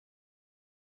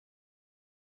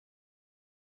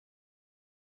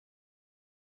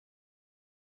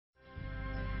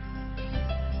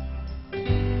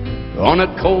On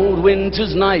a cold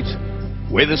winter's night,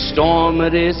 with a storm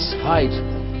at its height,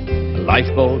 a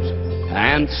lifeboat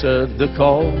answered the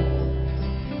call.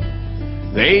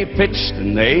 They pitched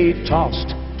and they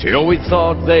tossed till we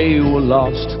thought they were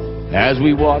lost, as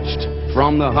we watched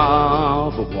from the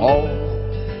harbor wall.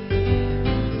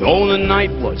 Though the night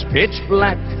was pitch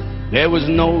black, there was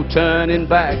no turning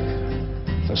back,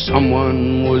 for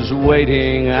someone was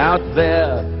waiting out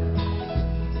there,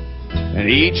 and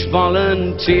each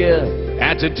volunteer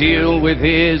had to deal with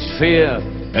his fear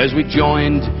as we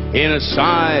joined in a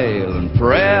silent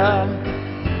prayer.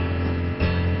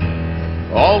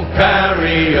 Oh,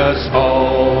 carry us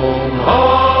home,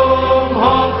 home,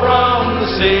 home from the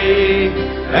sea.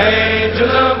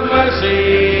 Angels of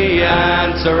mercy,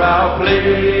 answer our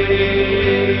plea.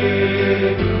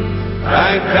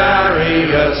 And carry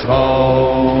us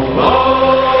home,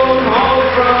 home, home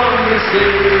from the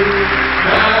sea.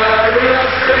 Carry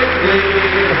us safely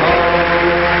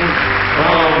home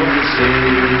from the sea.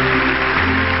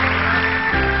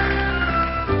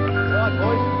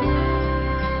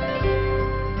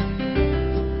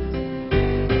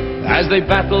 As they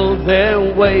battled their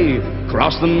way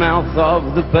across the mouth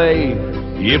of the bay,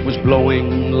 it was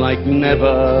blowing like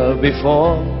never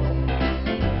before.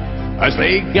 As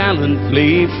they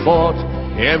gallantly fought,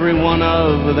 every one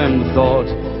of them thought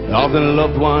of their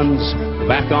loved ones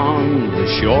back on the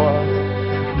shore.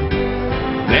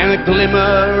 Then a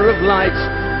glimmer of light,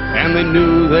 and they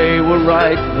knew they were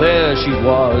right. There she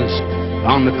was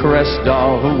on the crest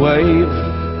of a wave.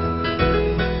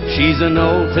 She's an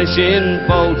old fishing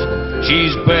boat,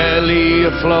 she's barely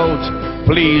afloat.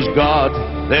 Please God,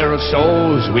 there are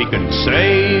souls we can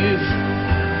save,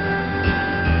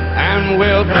 and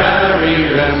we'll carry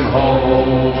them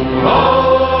home,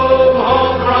 home,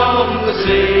 home from the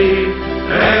sea.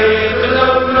 Angels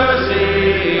of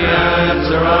mercy,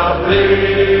 answer our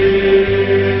plea,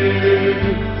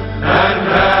 and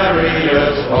carry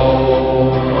us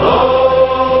home,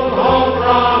 home, home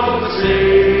from the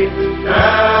sea.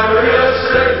 Carry us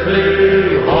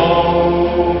safely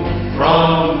home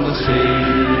from the sea.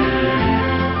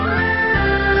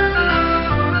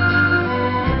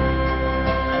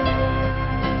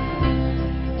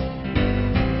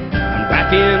 And back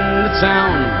in the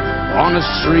town, on a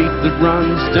street that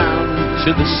runs down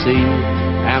to the sea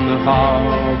and the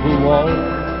harbor wall,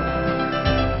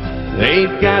 they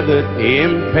gathered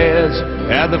in pairs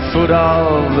at the foot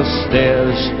of the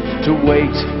stairs to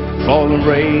wait for the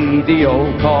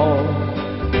radio call.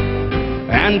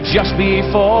 And just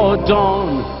before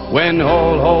dawn, when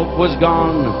all hope was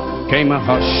gone, came a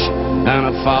hush and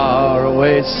a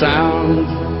faraway sound.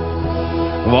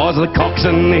 Was the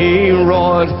coxswain, he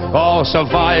roared, all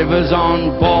survivors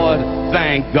on board,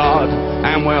 thank God,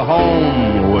 and we're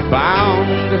homeward bound.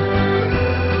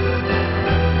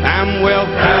 And we'll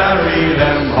carry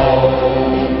them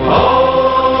home,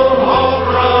 home, home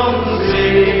from the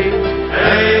sea.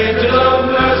 Angels of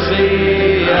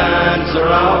mercy, answer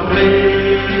our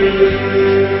plea,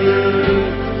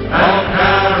 and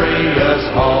carry us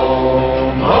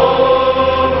home,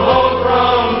 home, home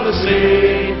from the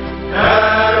sea.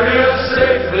 Carry us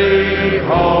safely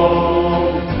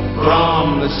home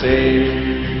from the sea.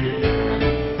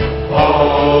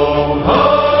 Home,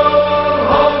 home,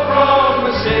 home from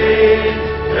the sea.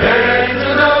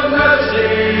 Angels of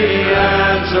mercy,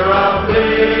 answer our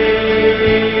plea,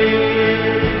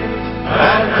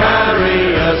 and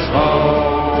carry us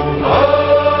home,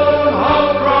 home,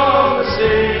 home from the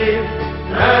sea.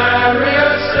 Carry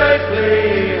us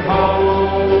safely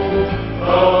home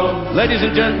from. Ladies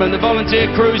and gentlemen, the volunteer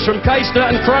crews from CAISTER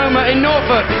and CROMER in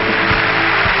Norfolk.